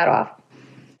want to kick that off.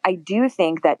 I do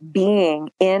think that being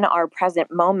in our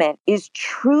present moment is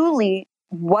truly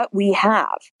what we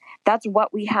have. That's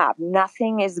what we have.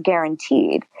 Nothing is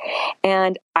guaranteed.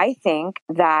 And I think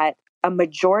that a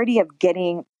majority of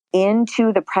getting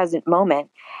into the present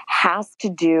moment has to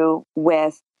do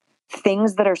with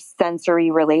things that are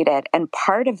sensory related. And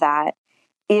part of that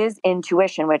is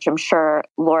intuition, which I'm sure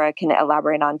Laura can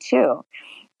elaborate on too.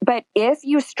 But if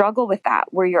you struggle with that,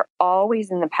 where you're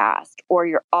always in the past or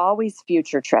you're always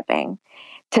future tripping,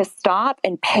 to stop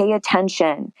and pay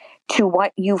attention to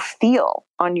what you feel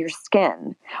on your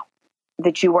skin,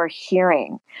 that you are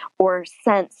hearing, or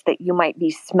sense that you might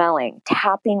be smelling,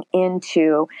 tapping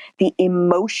into the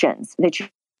emotions that you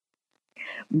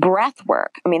breath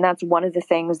work. I mean, that's one of the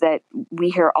things that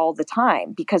we hear all the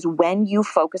time, because when you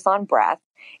focus on breath,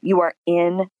 you are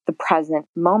in the present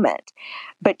moment.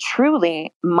 But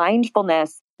truly,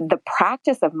 mindfulness, the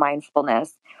practice of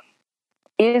mindfulness,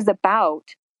 is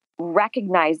about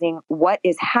recognizing what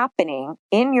is happening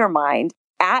in your mind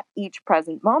at each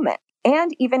present moment,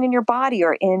 and even in your body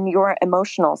or in your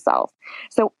emotional self.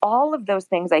 So all of those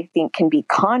things, I think, can be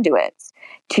conduits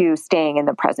to staying in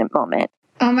the present moment.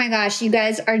 Oh my gosh, you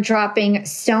guys are dropping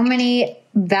so many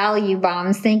value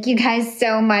bombs. Thank you guys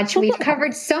so much. We've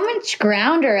covered so much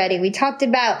ground already. We talked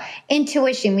about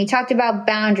intuition. We talked about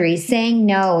boundaries, saying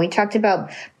no. We talked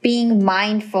about being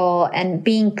mindful and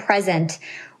being present.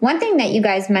 One thing that you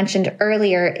guys mentioned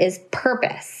earlier is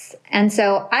purpose. And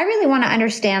so I really want to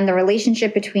understand the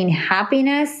relationship between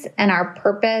happiness and our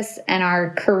purpose and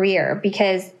our career,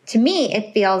 because to me,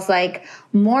 it feels like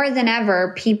more than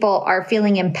ever, people are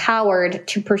feeling empowered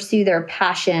to pursue their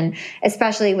passion,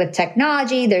 especially with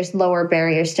technology. There's lower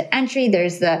barriers to entry.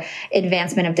 There's the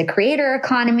advancement of the creator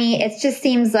economy. It just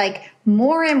seems like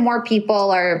more and more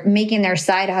people are making their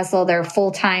side hustle their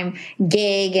full-time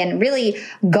gig and really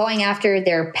going after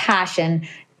their passion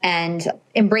and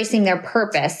embracing their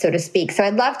purpose, so to speak. So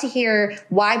I'd love to hear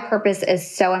why purpose is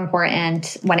so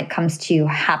important when it comes to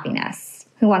happiness.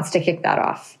 Who wants to kick that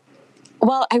off?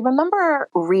 Well, I remember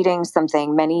reading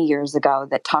something many years ago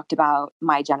that talked about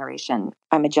my generation.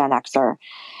 I'm a Gen Xer,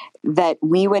 that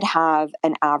we would have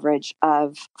an average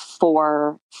of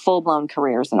 4 full-blown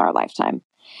careers in our lifetime.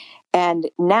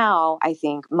 And now I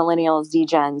think millennials,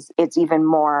 Z-Gens, it's even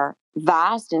more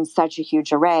vast and such a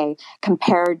huge array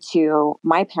compared to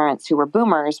my parents who were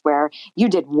boomers, where you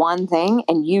did one thing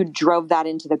and you drove that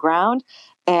into the ground.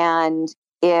 And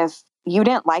if you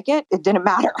didn't like it, it didn't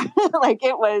matter. Like,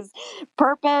 it was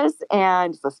purpose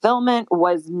and fulfillment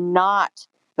was not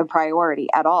the priority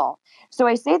at all. So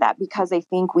I say that because I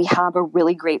think we have a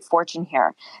really great fortune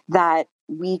here that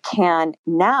we can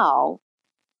now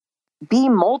be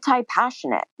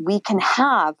multi-passionate. We can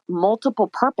have multiple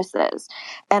purposes.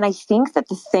 And I think that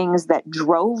the things that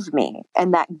drove me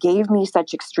and that gave me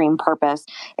such extreme purpose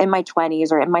in my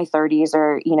 20s or in my 30s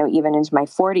or, even into my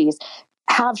 40s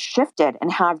have shifted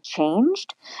and have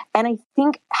changed. And I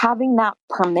think having that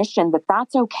permission that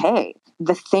that's okay.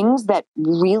 The things that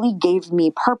really gave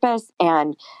me purpose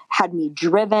and had me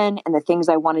driven and the things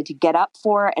I wanted to get up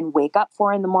for and wake up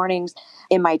for in the mornings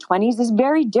in my 20s is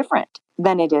very different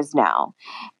than it is now.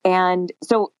 And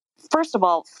so, first of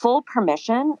all, full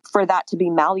permission for that to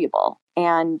be malleable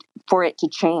and for it to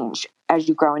change as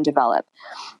you grow and develop.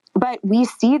 But we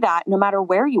see that no matter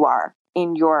where you are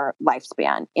in your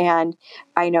lifespan. And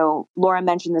I know Laura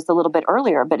mentioned this a little bit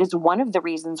earlier, but it's one of the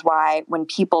reasons why when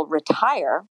people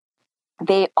retire,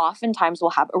 they oftentimes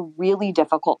will have a really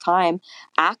difficult time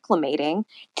acclimating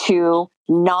to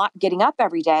not getting up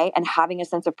every day and having a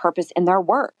sense of purpose in their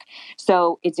work.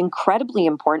 So it's incredibly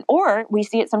important. Or we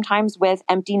see it sometimes with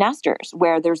empty nesters,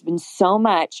 where there's been so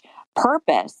much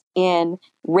purpose in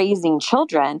raising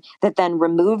children that then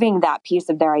removing that piece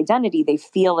of their identity, they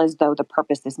feel as though the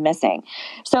purpose is missing.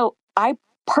 So I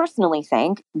personally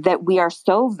think that we are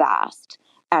so vast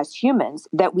as humans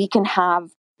that we can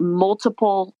have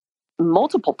multiple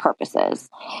purposes.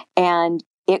 And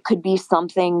it could be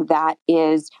something that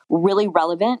is really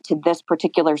relevant to this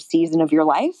particular season of your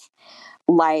life,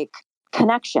 like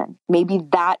connection. Maybe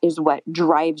that is what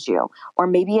drives you, or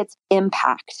maybe it's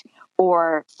impact.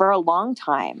 Or for a long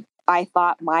time, I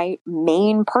thought my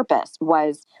main purpose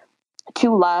was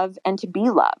to love and to be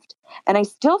loved. And I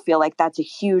still feel like that's a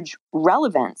huge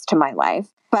relevance to my life.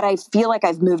 But I feel like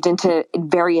I've moved into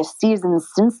various seasons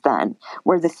since then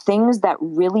where the things that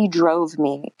really drove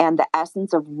me and the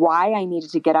essence of why I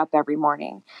needed to get up every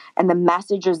morning and the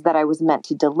messages that I was meant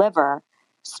to deliver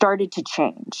started to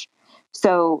change.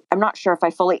 So I'm not sure if I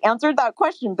fully answered that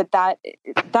question, but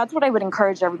that's what I would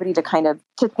encourage everybody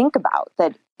to think about,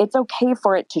 that it's okay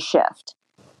for it to shift.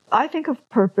 I think of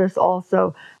purpose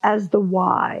also as the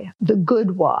why, the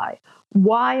good why.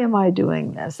 Why am I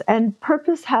doing this? And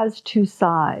purpose has two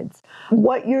sides.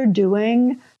 What you're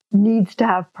doing needs to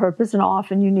have purpose, and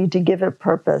often you need to give it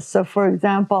purpose. So for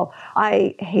example,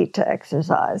 I hate to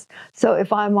exercise. So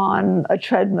if I'm on a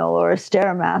treadmill or a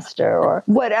Stairmaster or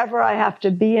whatever I have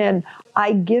to be in,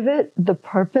 I give it the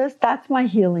purpose. That's my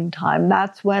healing time.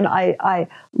 That's when I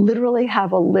literally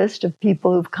have a list of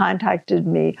people who've contacted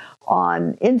me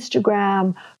on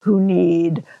Instagram who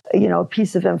need, a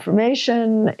piece of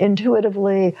information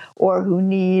intuitively, or who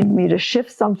need me to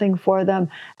shift something for them.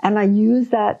 And I use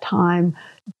that time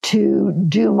to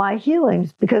do my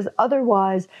healings, because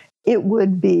otherwise it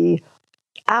would be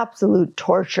absolute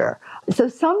torture. So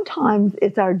sometimes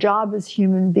it's our job as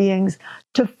human beings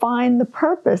to find the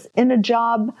purpose in a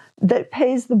job that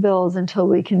pays the bills until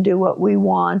we can do what we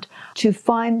want, to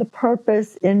find the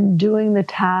purpose in doing the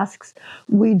tasks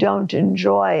we don't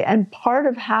enjoy. And part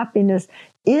of happiness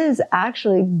is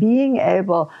actually being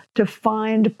able to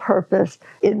find purpose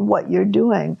in what you're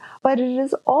doing. But it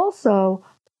is also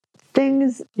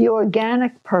things, the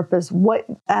organic purpose, what,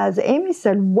 as Amy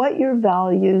said, what your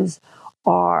values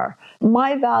are.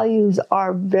 My values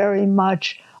are very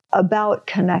much about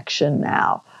connection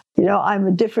now. I'm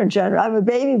a different generation. I'm a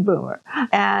baby boomer,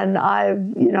 and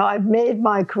I've made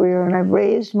my career and I've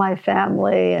raised my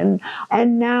family, and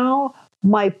now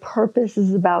my purpose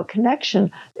is about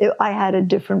connection. I had a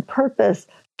different purpose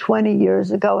 20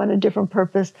 years ago and a different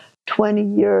purpose 20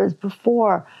 years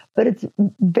before. But it's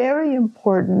very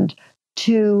important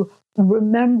to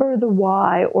remember the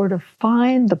why, or to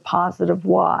find the positive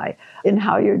why in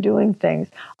how you're doing things.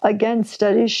 Again,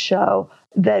 studies show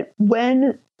that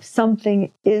when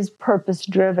something is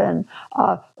purpose-driven,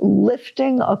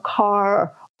 lifting a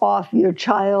car off your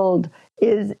child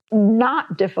is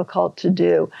not difficult to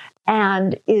do,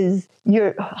 and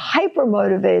you're hyper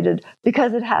motivated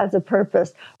because it has a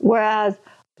purpose. Whereas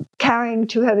carrying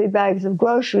 2 heavy bags of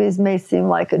groceries may seem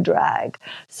like a drag.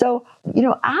 So,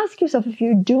 ask yourself, if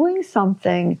you're doing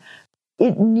something,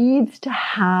 it needs to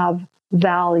have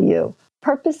value.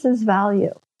 Purpose is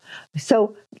value.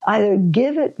 So either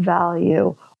give it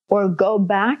value or go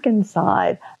back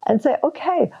inside and say,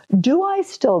 okay, do I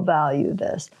still value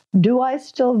this? Do I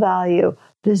still value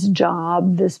this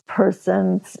job, this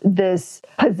person, this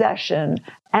possession?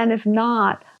 And if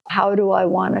not, how do I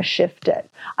want to shift it?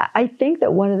 I think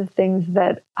that one of the things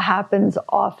that happens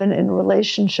often in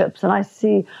relationships, and I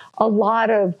see a lot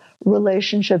of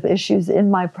relationship issues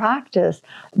in my practice,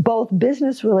 both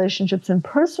business relationships and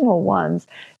personal ones,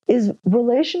 is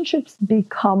relationships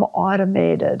become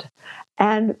automated.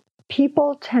 And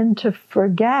people tend to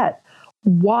forget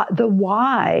the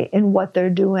why in what they're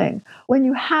doing. When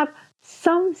you have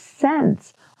some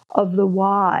sense of the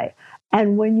why,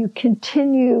 and when you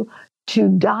continue to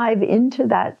dive into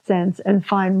that sense and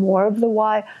find more of the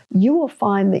why, you will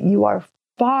find that you are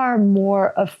far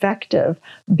more effective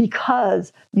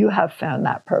because you have found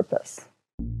that purpose.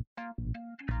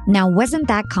 Now, wasn't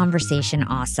that conversation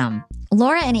awesome?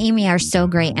 Laura and Amy are so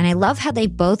great, and I love how they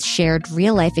both shared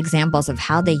real-life examples of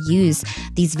how they use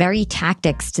these very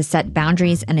tactics to set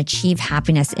boundaries and achieve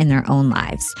happiness in their own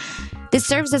lives. This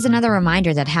serves as another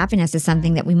reminder that happiness is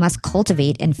something that we must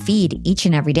cultivate and feed each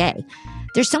and every day.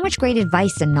 There's so much great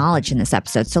advice and knowledge in this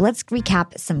episode, so let's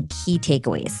recap some key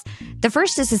takeaways. The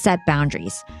first is to set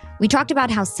boundaries. We talked about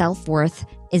how self-worth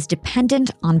is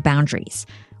dependent on boundaries.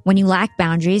 When you lack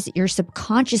boundaries, you're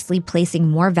subconsciously placing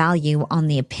more value on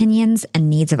the opinions and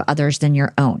needs of others than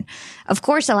your own. Of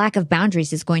course, a lack of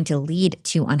boundaries is going to lead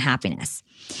to unhappiness.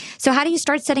 So how do you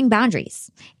start setting boundaries?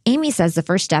 Amy says the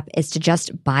first step is to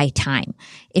just buy time.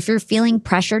 If you're feeling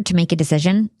pressured to make a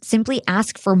decision, simply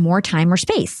ask for more time or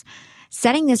space.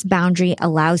 Setting this boundary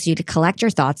allows you to collect your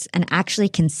thoughts and actually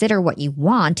consider what you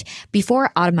want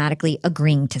before automatically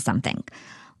agreeing to something.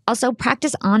 Also,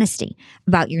 practice honesty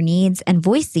about your needs and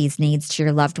voice these needs to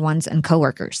your loved ones and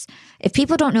coworkers. If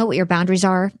people don't know what your boundaries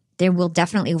are, they will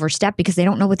definitely overstep because they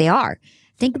don't know what they are.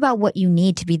 Think about what you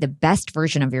need to be the best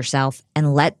version of yourself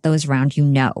and let those around you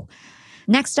know.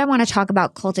 Next, I want to talk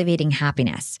about cultivating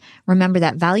happiness. Remember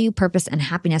that value, purpose, and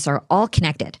happiness are all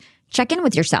connected. Check in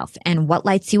with yourself and what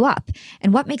lights you up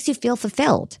and what makes you feel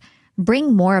fulfilled.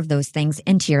 Bring more of those things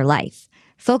into your life.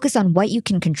 Focus on what you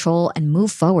can control and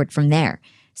move forward from there.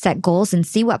 Set goals and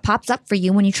see what pops up for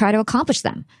you when you try to accomplish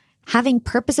them. Having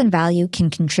purpose and value can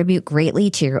contribute greatly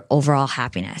to your overall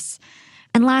happiness.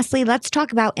 And lastly, let's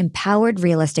talk about empowered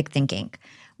realistic thinking.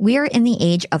 We're in the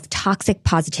age of toxic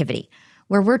positivity,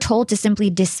 where we're told to simply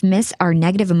dismiss our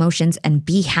negative emotions and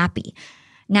be happy.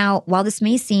 Now, while this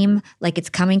may seem like it's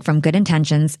coming from good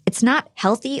intentions, it's not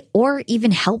healthy or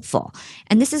even helpful.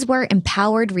 And this is where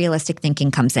empowered realistic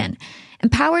thinking comes in.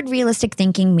 Empowered realistic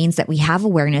thinking means that we have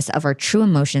awareness of our true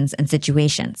emotions and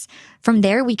situations. From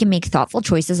there, we can make thoughtful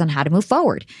choices on how to move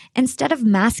forward instead of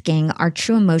masking our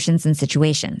true emotions and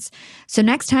situations. So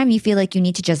next time you feel like you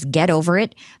need to just get over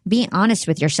it, be honest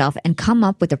with yourself and come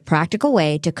up with a practical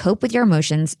way to cope with your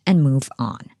emotions and move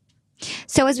on.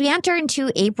 So as we enter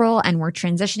into April and we're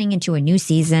transitioning into a new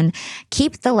season,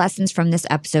 keep the lessons from this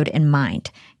episode in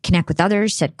mind. Connect with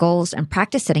others, set goals, and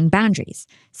practice setting boundaries.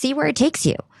 See where it takes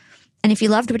you. And if you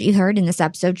loved what you heard in this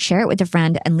episode, share it with a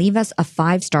friend and leave us a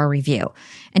 5-star review.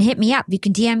 And hit me up. You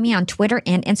can DM me on Twitter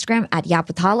and Instagram at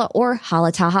YAPWithHala or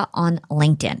HalaTaha on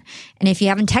LinkedIn. And if you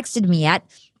haven't texted me yet,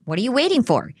 what are you waiting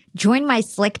for? Join my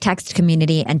Slick text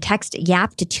community and text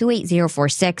YAP to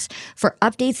 28046 for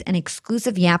updates and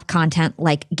exclusive YAP content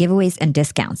like giveaways and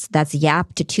discounts. That's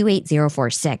YAP to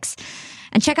 28046.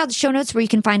 And check out the show notes where you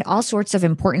can find all sorts of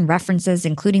important references,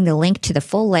 including the link to the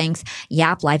full-length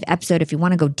YAPLive episode if you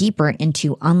want to go deeper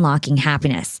into unlocking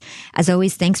happiness. As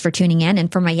always, thanks for tuning in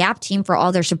and for my YAP team for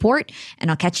all their support. And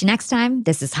I'll catch you next time.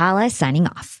 This is Hala signing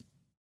off.